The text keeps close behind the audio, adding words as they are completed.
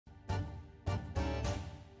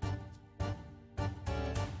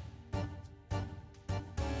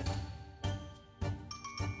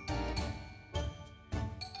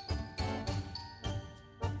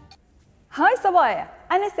هاي صبايا،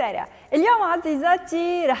 أنا سارة. اليوم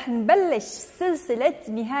عزيزاتي رح نبلش سلسلة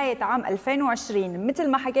نهاية عام 2020 مثل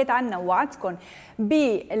ما حكيت عنها ووعدتكم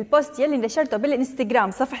بالبوست يلي نشرته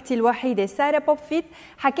بالانستغرام صفحتي الوحيدة سارة بوب فيت.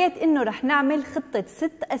 حكيت إنه رح نعمل خطة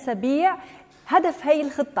 6 أسابيع. هدف هي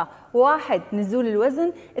الخطة: 1 نزول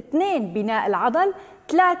الوزن، 2 بناء العضل،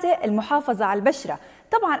 3 المحافظة على البشرة.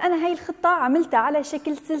 طبعا أنا هاي الخطة عملتها على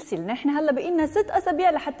شكل سلسلة، نحن هلا بقينا 6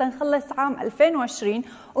 أسابيع لحتى نخلص عام 2020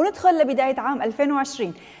 وندخل لبداية عام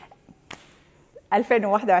 2021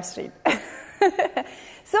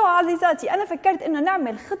 عزيزاتي، أنا فكرت إنه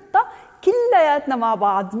نعمل خطة كلياتنا مع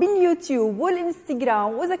بعض باليوتيوب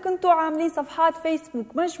والانستغرام، واذا كنتوا عاملين صفحات فيسبوك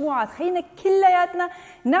مجموعات، خلينا كلياتنا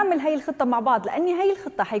نعمل هاي الخطه مع بعض، لاني هاي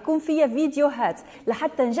الخطه حيكون فيها فيديوهات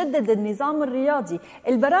لحتى نجدد النظام الرياضي،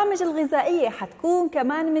 البرامج الغذائيه حتكون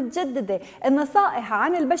كمان متجدده، النصائح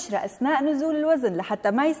عن البشره اثناء نزول الوزن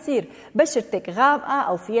لحتى ما يصير بشرتك غامقه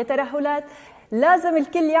او فيها ترهلات، لازم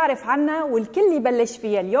الكل يعرف عنها والكل يبلش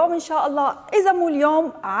فيها اليوم ان شاء الله. اذا مو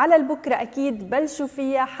اليوم على البكره اكيد بلشوا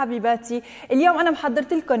فيها حبيباتي. اليوم انا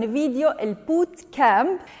محضرت لكم فيديو البوت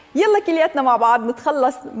كامب، يلا كلياتنا مع بعض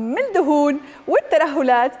نتخلص من الدهون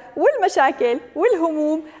والترهلات والمشاكل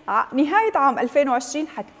والهموم. نهايه عام 2020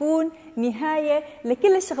 حتكون نهايه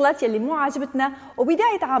لكل الشغلات يلي مو عاجبتنا،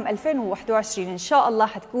 وبدايه عام 2021 ان شاء الله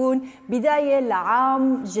حتكون بدايه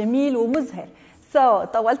لعام جميل ومزهر.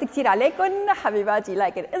 طولت كتير عليكم حبيباتي،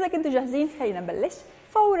 لكن إذا كنتوا جاهزين خلينا نبلش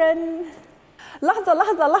فوراً.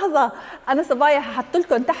 لحظة، أنا صبايا هحط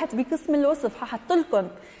لكم تحت بقسم الوصف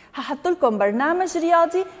هحط لكم برنامج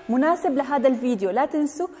رياضي مناسب لهذا الفيديو. لا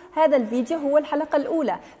تنسوا هذا الفيديو هو الحلقة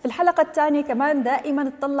الأولى، في الحلقة الثانية كمان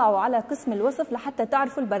دائما اطلعوا على قسم الوصف لحتى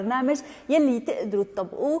تعرفوا البرنامج يلي تقدروا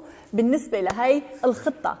تطبقوه بالنسبة لهي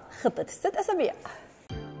الخطة، خطة 6 أسابيع.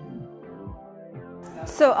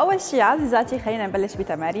 أول شيء عزيزاتي خلينا نبلش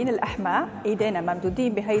بتمارين الأحماء. إيدينا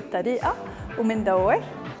ممدودين بهي الطريقة ومندور.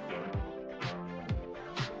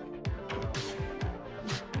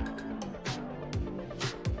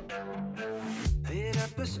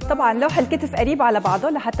 طبعا لوح الكتف قريب على بعضه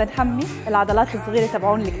لحتى نحمي العضلات الصغيرة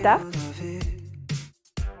تبعون الكتاف.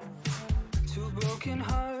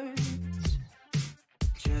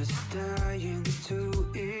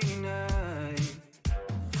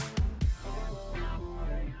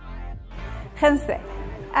 خمسة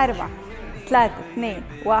 4 3 2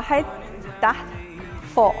 1 تحت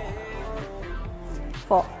فوق.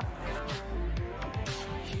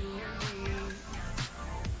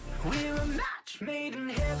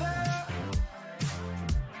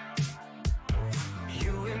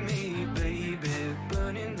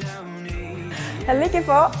 خليكي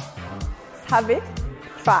فوق، اسحبي،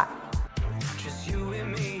 ارفعي.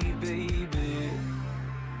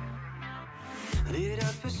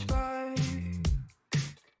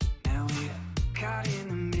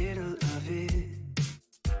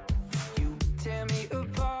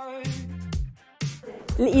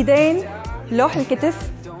 الايدين لوح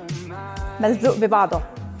الكتف ملزوق ببعضه،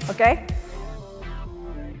 اوكي؟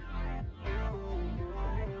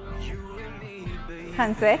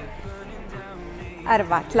 خمسة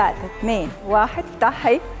 4 3 2 1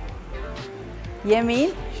 افتحي يمين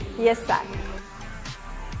يسار.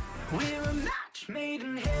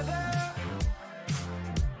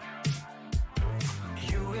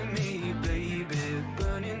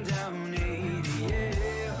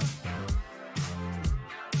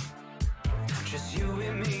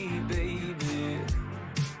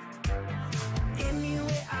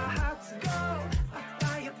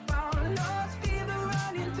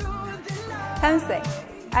 خمسة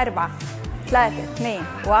 4 3 2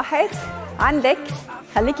 1 عندك.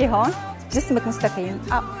 خليكي هون، جسمك مستقيم.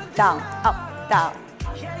 up down up down.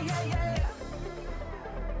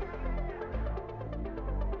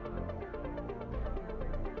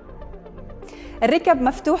 الركب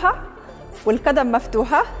مفتوحة والقدم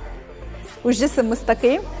مفتوحة والجسم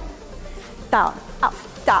مستقيم. down up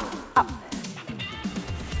down up.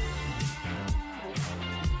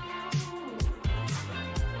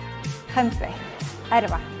 5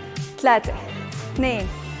 4 3 2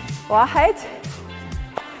 1.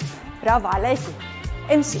 برافو عليكي،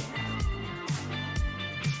 امشي.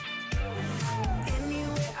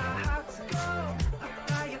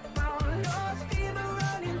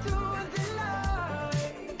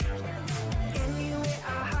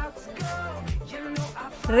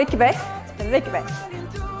 الركبة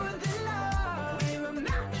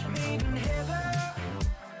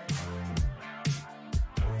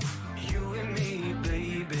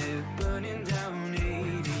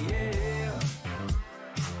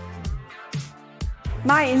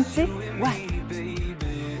معي انت. 1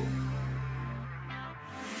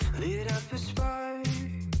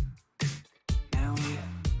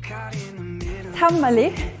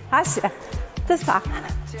 تحملي. 10 9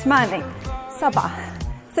 8 7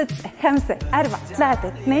 6 5 4 3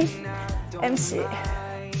 2 امشي.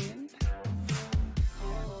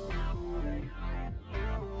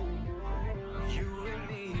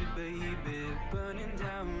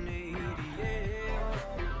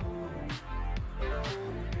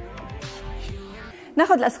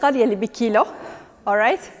 ناخذ الاثقال يلي بكيلو.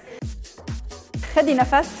 alright. خدي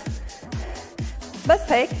نفس بس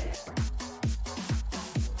هيك،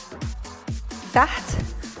 تحت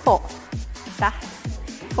فوق تحت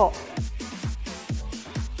فوق.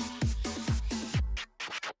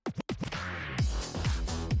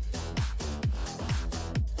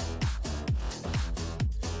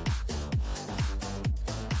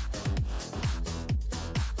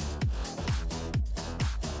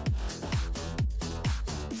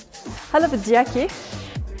 هلا بدي اياكي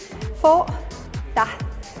فوق تحت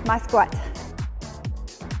مع سكوات.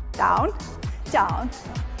 داون داون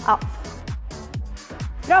اب.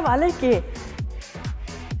 برافو عليكي.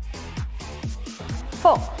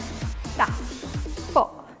 فوق تحت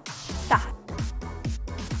فوق تحت.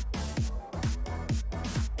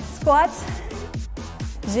 سكوات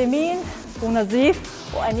جميل ونظيف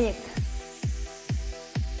وانيق.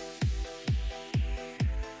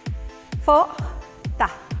 فوق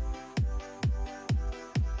تحت.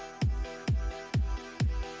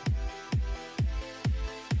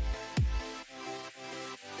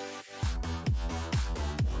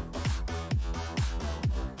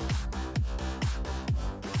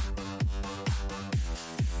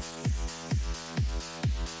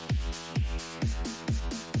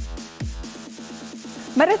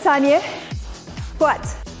 مرة ثانية سكوات.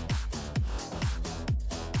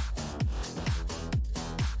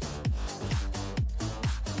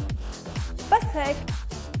 بس هيك.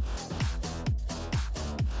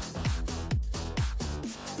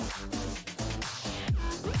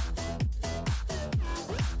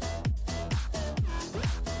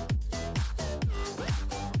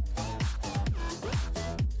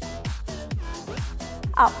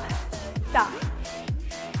 اب داون.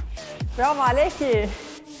 برافو عليكي.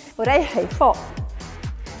 وريحي فوق.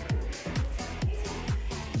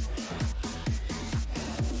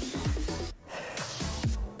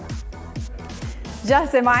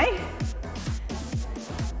 جاهزة معي؟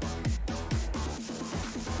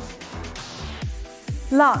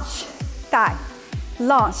 لانش تعي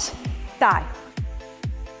لانش تعي.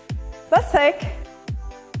 بس هيك.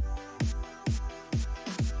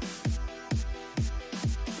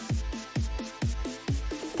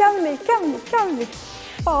 كملي كملي كملي.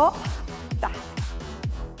 فوق تحت.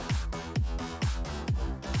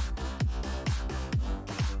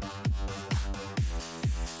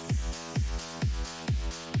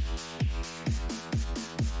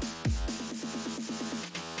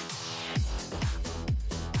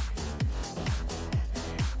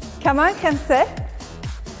 كمان 5.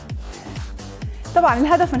 طبعا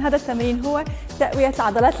الهدف من هذا التمرين هو تقوية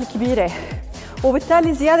العضلات الكبيرة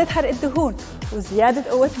وبالتالي زيادة حرق الدهون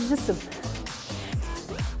وزيادة قوة الجسم.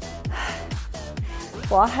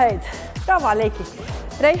 1. برافو عليكي.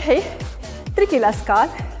 ريحي. اتركي الأثقال.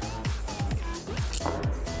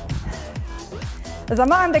 إذا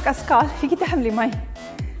ما عندك أثقال فيكي تحملي مي.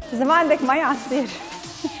 إذا ما عندك مي عصير.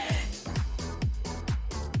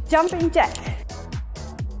 jumping jack.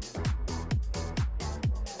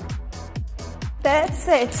 That's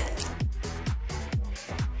it.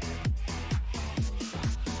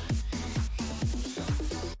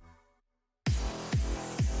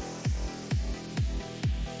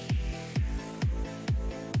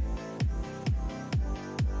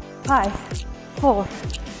 Five, 4,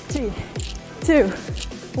 3, 2,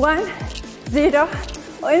 1, 0.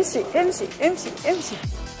 وامشي امشي امشي امشي.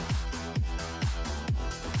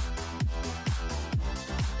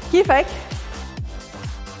 كيفك؟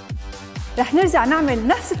 رح نرجع نعمل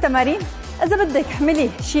نفس التمارين. إذا بدك احملي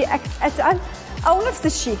شيء أتقل أو نفس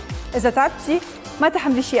الشيء. إذا تعبتي ما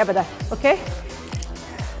تحملي شيء أبدا. أوكي؟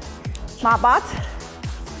 مع بعض.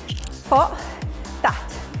 فوق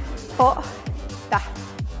تحت فوق تحت.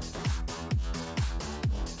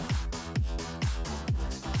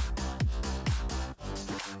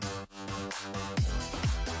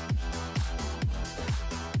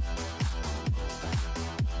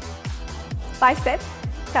 بايسب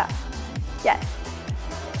كف. يس.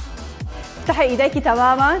 افتحي ايديكي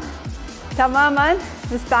تماما تماما.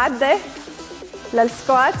 مستعدة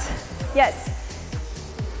للسكوات. يس.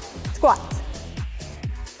 سكوات.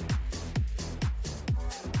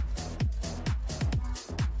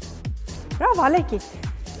 برافو عليكي.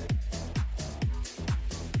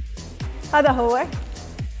 هذا هو.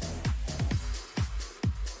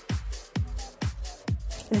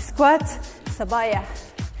 السكوات صبايا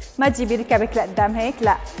ما تجيبي ركبك لقدام هيك،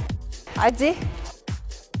 لا عدي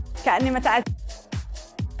كأني متعت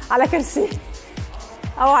على كرسي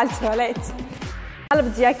أو على التواليت. هلا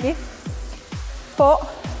بدي اياكي فوق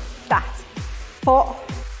تحت فوق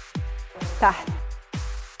تحت.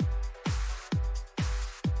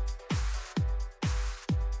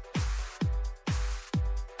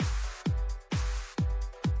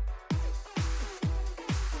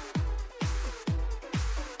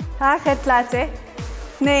 آخر 3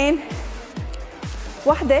 2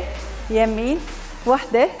 1 يمين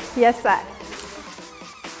 1 يسار.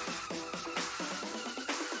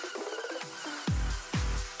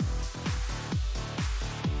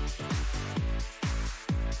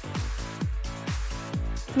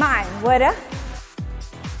 معي ورا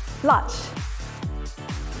لاتش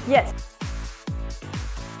يس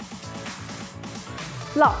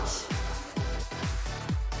لاتش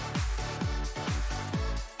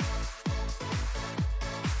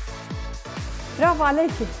برافو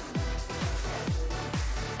عليكي.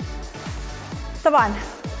 طبعا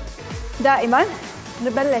دائما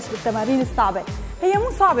نبلش بالتمارين الصعبة، هي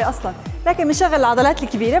مو صعبة أصلا لكن بنشغل العضلات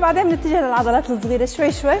الكبيرة بعدين بنتجه للعضلات الصغيرة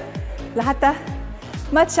شوي شوي لحتى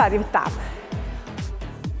ما تشعري بالتعب.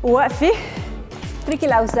 ووقفي اتركي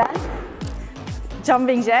الأوزان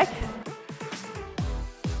جامبينج جاك.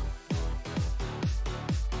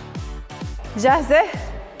 جاهزة؟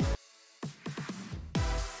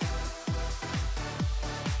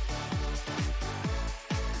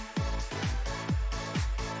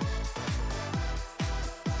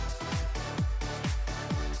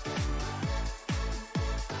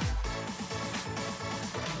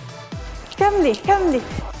 كملي كملي.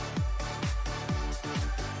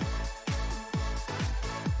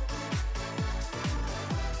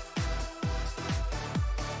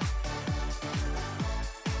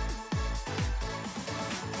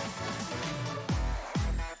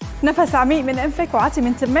 نفس عميق من انفك وعطي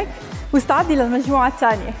من تمك واستعدي للمجموعة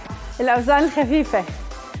الثانية، الأوزان الخفيفة.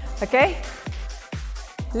 اوكي؟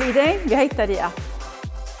 الإيدين بهي الطريقة.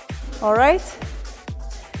 alright؟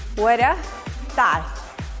 ورا تعال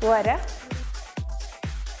ورا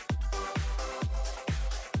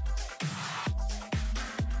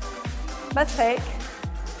بس هيك.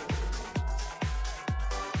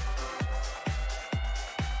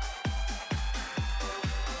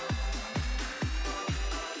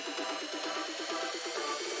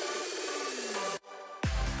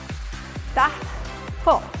 تحت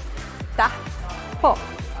فوق تحت فوق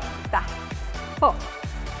تحت فوق.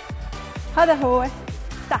 هذا هو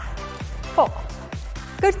تحت فوق.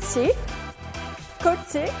 كرسي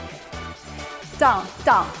كرسي down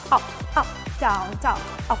down up up down down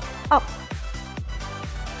up up.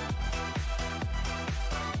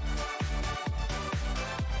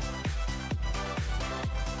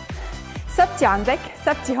 ثبتي عندك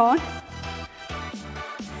ثبتي هون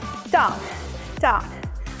down down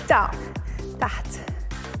down تحت.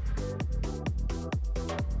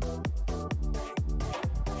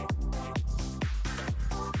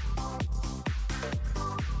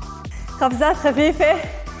 قفزات خفيفة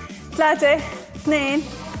 3 2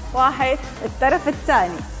 1 الطرف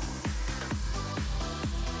الثاني.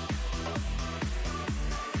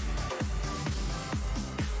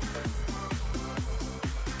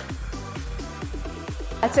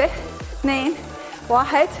 ثلاثة 2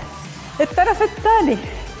 1 الطرف الثاني.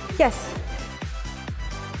 يس.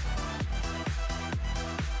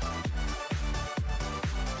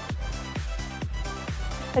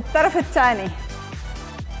 الطرف الثاني.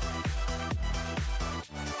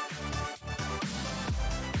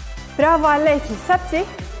 برافو عليكي. ثبتي.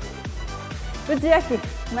 بدي اياكي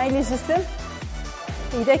ميلي الجسم،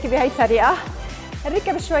 ايديكي بهي الطريقة،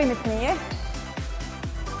 الركب شوي متنية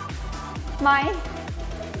معي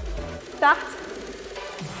تحت،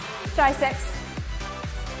 ترايسبس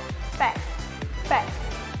باك باك.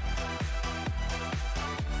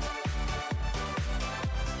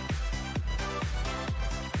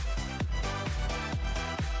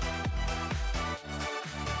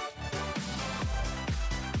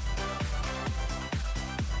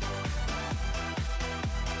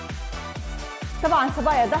 طبعا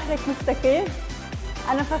صبايا ظهرك مستقيم،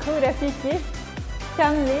 أنا فخورة فيكي.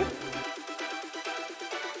 كملي.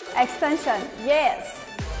 extension yes.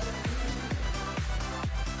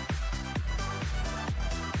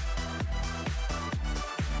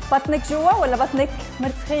 بطنك جوا ولا بطنك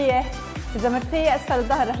مرتخية؟ إذا مرتخية أسفل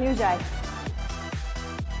الظهر رح يوجعك.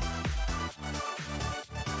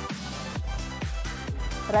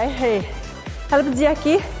 رايحة. هلا بدي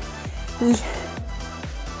اياكي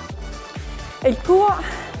الكوع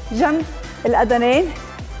جنب الأذنين.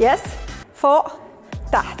 يس. فوق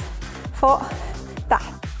تحت، فوق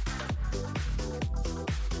تحت.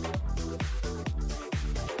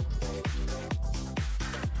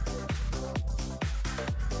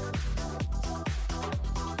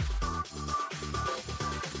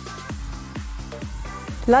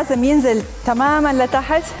 لازم ينزل تماما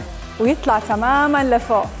لتحت ويطلع تماما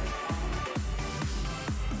لفوق.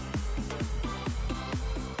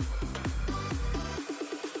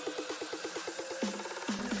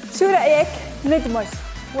 شو رأيك ندمج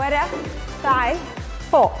ورا، تعال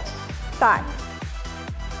فوق، تعال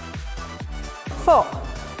فوق،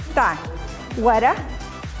 تعال ورا،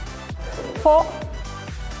 فوق،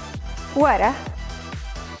 ورا،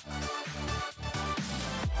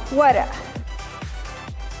 ورا.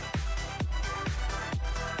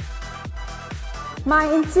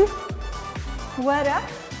 معي انتي، ورا،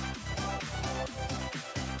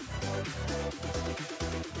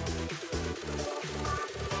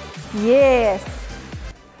 يس.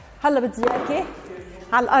 هلا بدي اياكي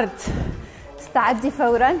على الارض، استعدي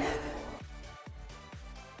فورا.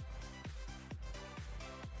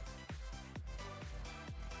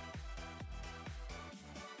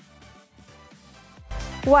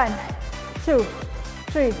 One, two,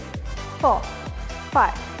 three, four,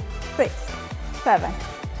 five, six, seven.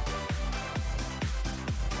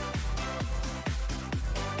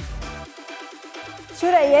 شو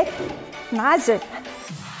رأيك؟ نعجل.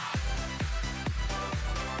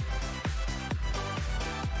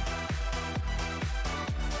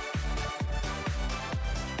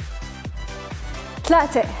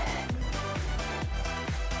 ثلاثة،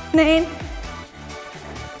 اثنين،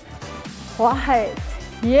 واحد.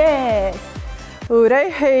 يس.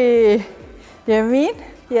 وريحي يمين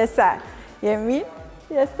يسار، يمين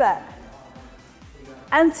يسار.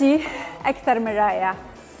 أنتِ أكثر من رائعة.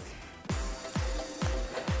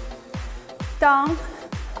 down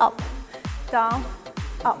up down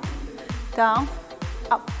up down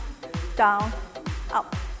up down up.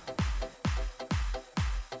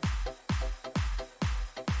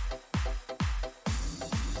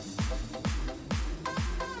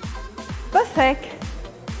 بس هيك.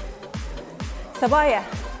 صبايا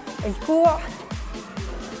الكوع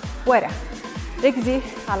ورا، ركزي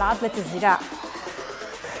على عضلة الذراع.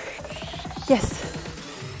 يس.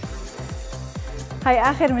 هاي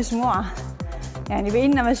آخر مجموعة، يعني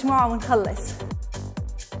بقينا مجموعة ونخلص.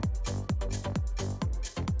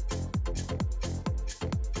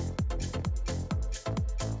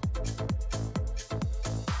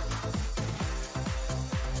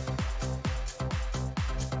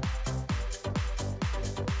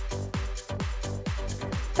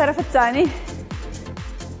 الطرف الثاني.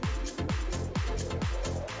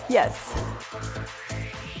 يس.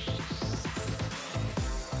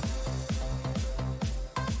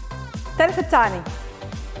 الطرف الثاني.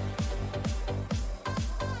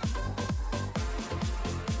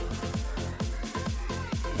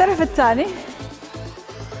 الطرف الثاني.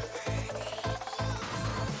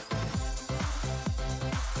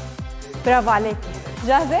 برافو عليكي.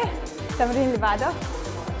 جاهزة؟ التمرين اللي بعده.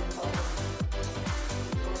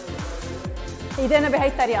 ايدينا بهي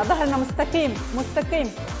الطريقة، ظهرنا مستقيم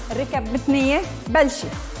مستقيم، الركب متنية. بلشي.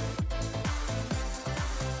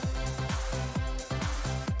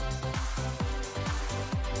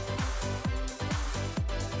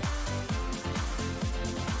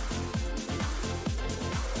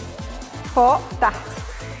 فوق تحت.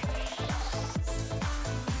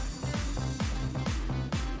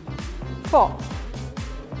 فوق.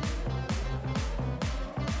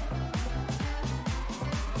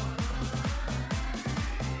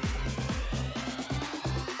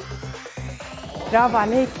 برافو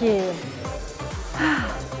عليكي.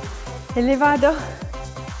 اللي بعده.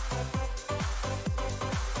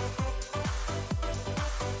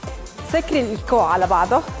 سكري الكوع على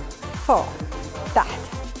بعضه، فوق تحت.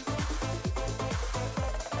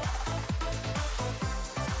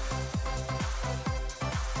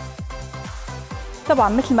 طبعا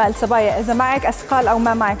مثل ما قلت صبايا، اذا معك اثقال او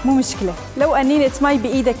ما معك مو مشكله، لو قنينه مي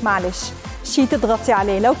بايدك معلش، شي تضغطي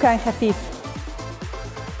عليه لو كان خفيف،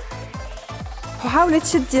 وحاولي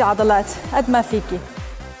تشدي العضلات قد ما فيكي.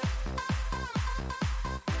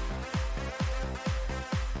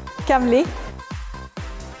 كملي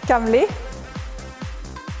كملي.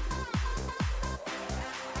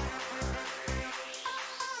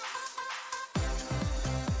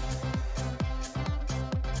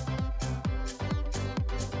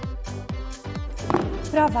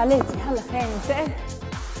 برافو عليكي. هلا خلينا ننتقل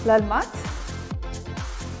للمات.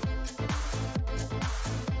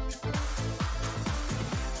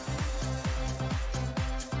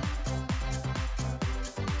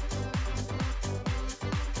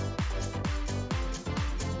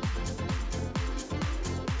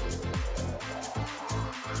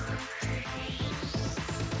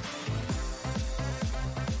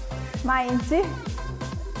 معي انت.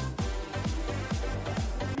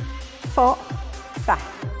 فوق تحت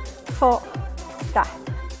فوق تحت.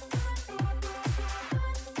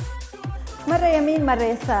 مرة يمين مرة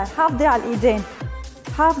يسار. حافظي على الايدين،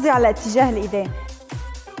 حافظي على اتجاه الايدين.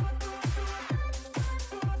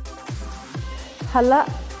 هلا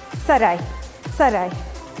سرعي سرعي.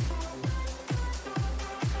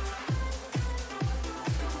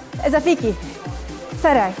 إذا فيكي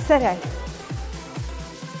سرعي سرعي.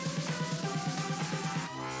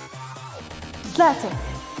 3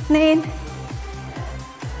 2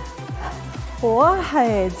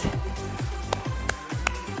 1.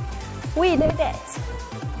 We did it.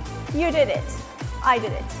 You did it. I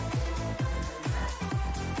did it.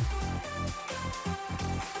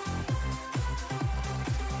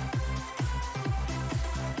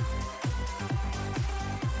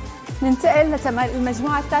 ننتقل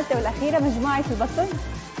للمجموعة الثالثة والأخيرة، مجموعة البطن.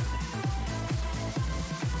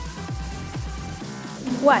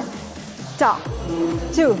 1 down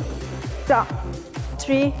 2 down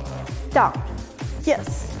 3 down. Yes.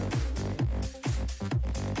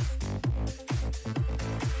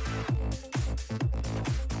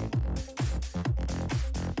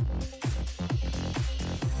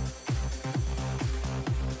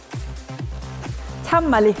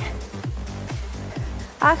 تحملي.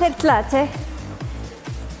 آخر 3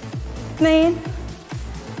 2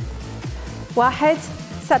 1.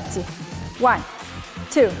 ثبتي. 1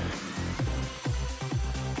 2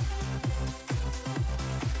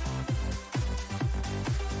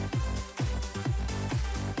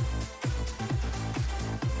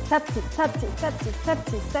 ثبتي ثبتي ثبتي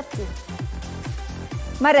ثبتي ثبتي.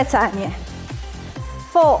 مرة ثانية.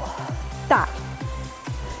 فوق تعال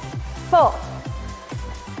فوق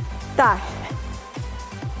تعال.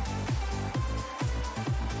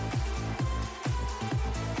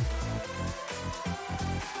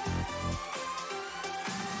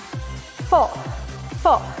 فوق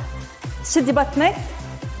فوق. شدي بطنك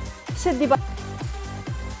شدي بطنك.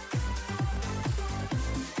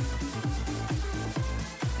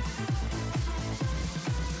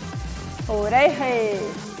 وريحي.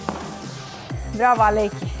 برافو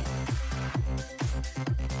عليكي.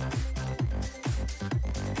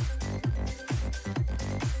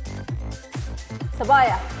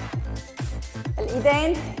 صبايا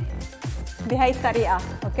الايدين بهي الطريقة،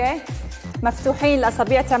 اوكي؟ مفتوحين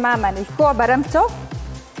الاصابع تماما، الكوع برمته،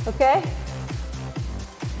 اوكي؟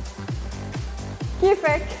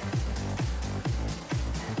 كيفك؟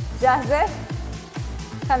 جاهزة؟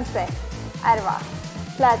 5 4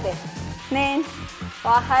 3 2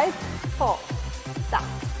 1. فوق تحت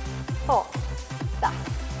فوق تحت.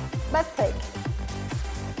 بس هيك.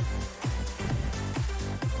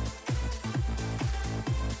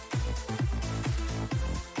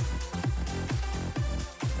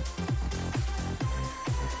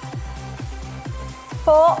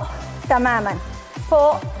 فوق تماما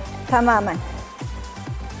فوق تماما.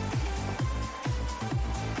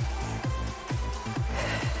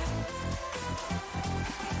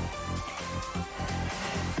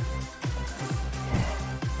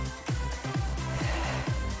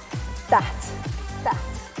 تحت تحت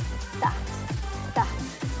تحت تحت.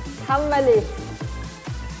 تحملي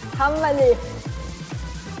تحملي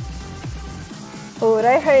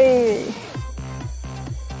وريحي.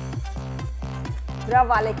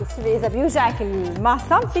 برافو عليكي. اذا بيوجعك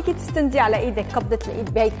المعصم فيكي تستندي على ايدك، قبضة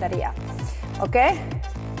الايد بهي الطريقة، اوكي؟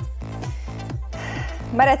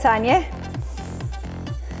 مرة ثانية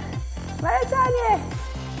مرة ثانية.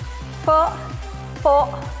 فوق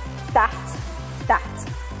فوق تحت تحت،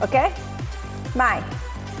 اوكي؟ معي.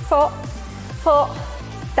 فوق فوق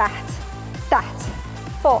تحت تحت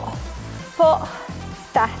فوق فوق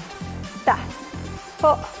تحت تحت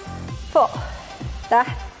فوق فوق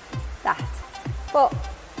تحت تحت فوق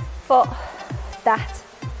فوق تحت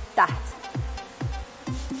تحت.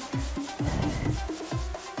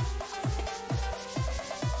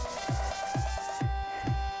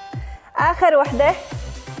 آخر وحدة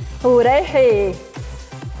وريحي.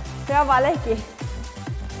 برافو عليكي،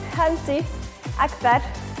 أنتِ أكثر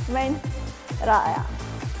من رائعة.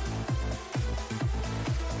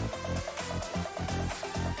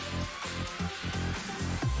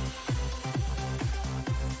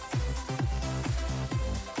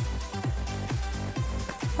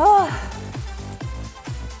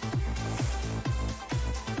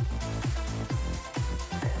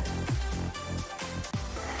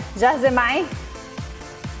 جاهزة معي؟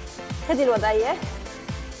 خدي الوضعية.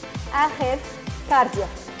 آخر كارديو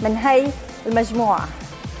من هي المجموعة.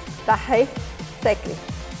 صحي سكري.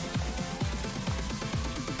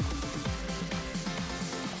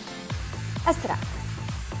 أسرع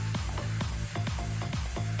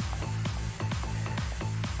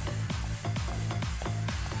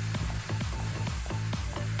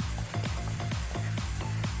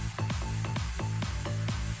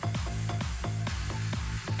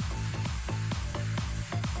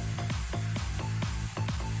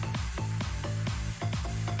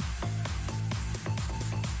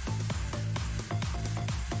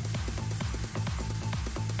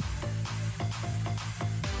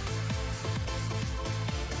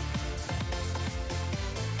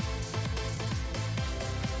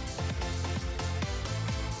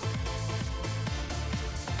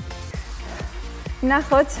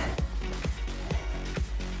ناخذ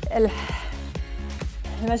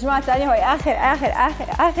المجموعة الثانية وهي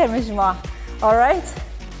آخر مجموعة. alright.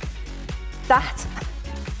 تحت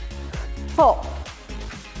فوق.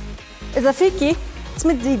 إذا فيكي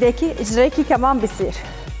تمدي ايديكي اجريكي كمان بصير.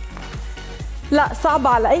 لا صعبة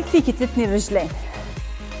علي فيكي تثني الرجلين.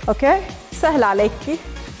 اوكي؟ سهل عليكي.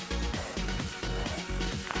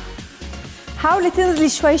 حاولي تنزلي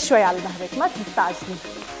شوي شوي على ظهرك، ما تستعجلي.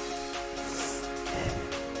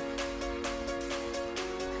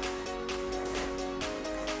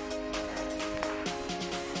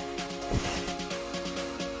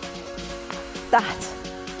 تحت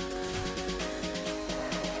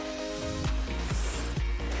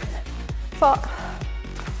فوق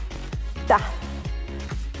تحت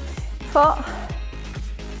فوق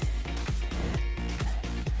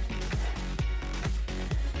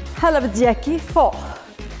هلا بدي اياكي فوق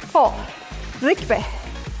فوق ركبه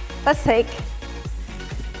بس هيك.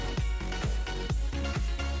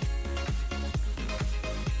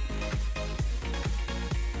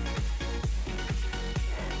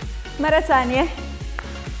 مرة ثانية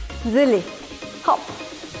انزلي هوب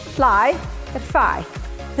اطلعي ارفعي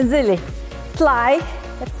انزلي اطلعي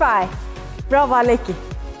ارفعي. برافو عليكي.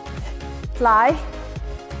 اطلعي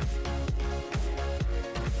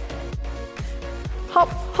هوب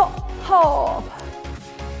هوب هوب.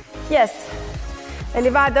 يس. اللي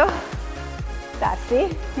بعده بتعرفي.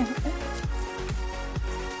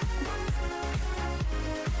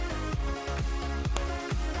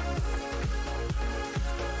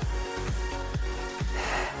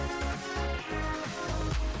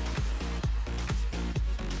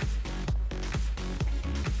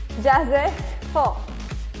 جاهزة؟ فوق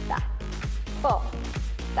تحت فوق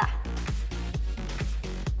تحت.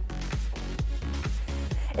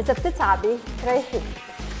 إذا بتتعبي ريحي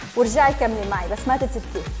ورجعي كملي معي بس ما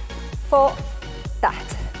تتركي. فوق تحت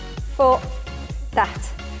فوق تحت.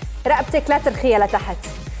 رقبتك لا ترخيها لتحت،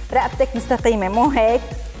 رقبتك مستقيمة مو هيك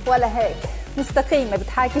ولا هيك، مستقيمة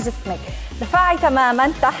بتحاكي جسمك. رفعي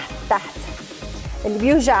تماما تحت تحت. اللي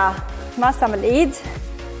بيوجع معصم الإيد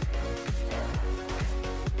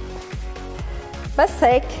بس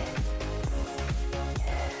هيك.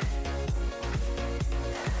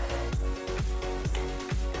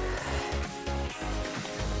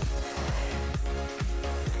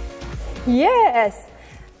 يس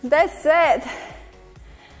that's it.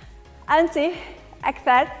 أنت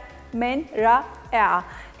أكثر من رائعة.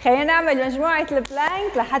 خلينا نعمل مجموعة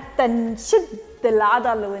البلانك لحتى نشد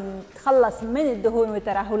العضل ونتخلص من الدهون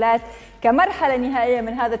والترهلات كمرحلة نهائية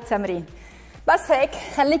من هذا التمرين. بس هيك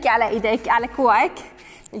خليكي على ايديك على كوعك،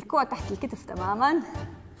 الكوع تحت الكتف تماما.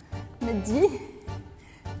 مدي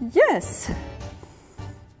يس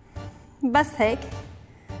بس هيك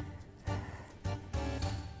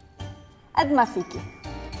قد ما فيكي.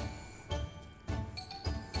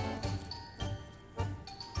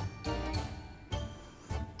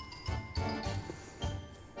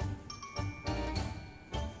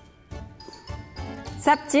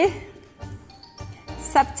 ثبتي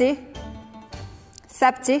ثبتي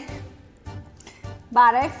ثبتي.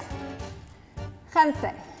 بعرف.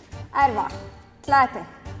 5 4 3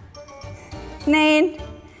 2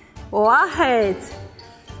 1.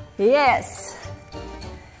 يس.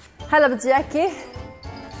 هلا بدي اياكي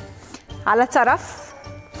على طرف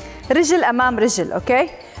رجل امام رجل. اوكي؟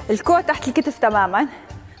 الكوع تحت الكتف تماما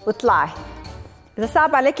واطلعي. اذا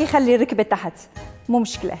صعب عليكي خلي الركبه تحت مو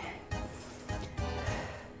مشكله.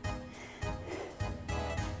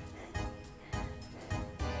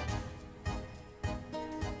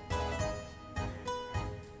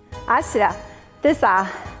 عشرة 9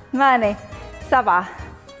 8 7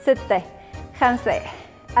 6 5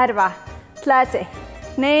 4 3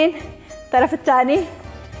 2. الطرف الثاني.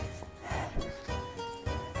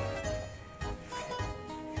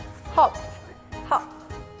 هوب هوب.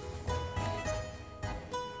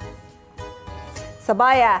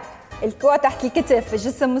 صبايا الكوع تحت الكتف،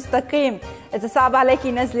 الجسم مستقيم. إذا صعب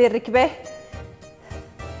عليكي نزلي الركبة.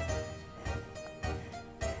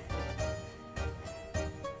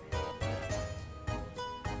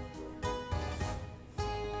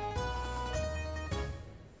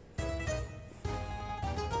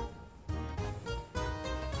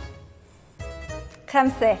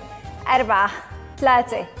 خمسة 4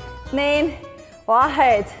 3 2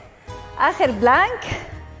 1. آخر بلانك.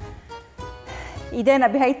 ايدينا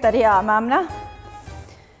بهي الطريقة امامنا.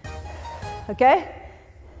 اوكي؟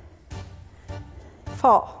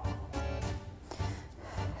 فوق.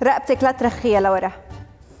 رقبتك لا ترخيها لورا.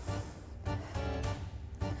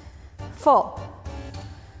 فوق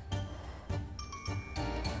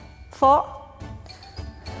فوق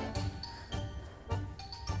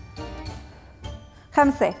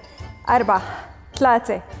 5 4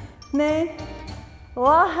 3 2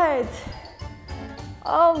 1.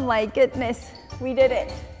 Oh my goodness, we did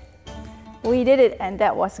it. We did it and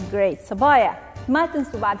that was great. صبايا ما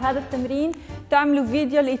تنسوا بعد هذا التمرين تعملوا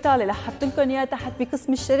فيديو الإيطالي رح أحط لكم إياه تحت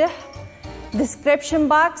بقسم الشرح description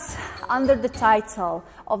box under the title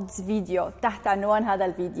of this video. تحت عنوان هذا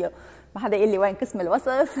الفيديو. ما حدا يقول لي وين قسم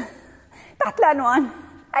الوصف. تحت العنوان.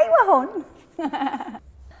 أيوة هون.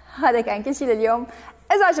 هذا كان كل شيء لليوم.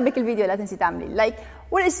 إذا عجبك الفيديو لا تنسي تعملي لايك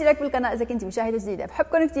والاشتراك بالقناة إذا كنتي مشاهدة جديدة.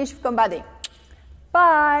 بحبكم كثير، اشوفكم بعدين.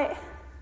 باي.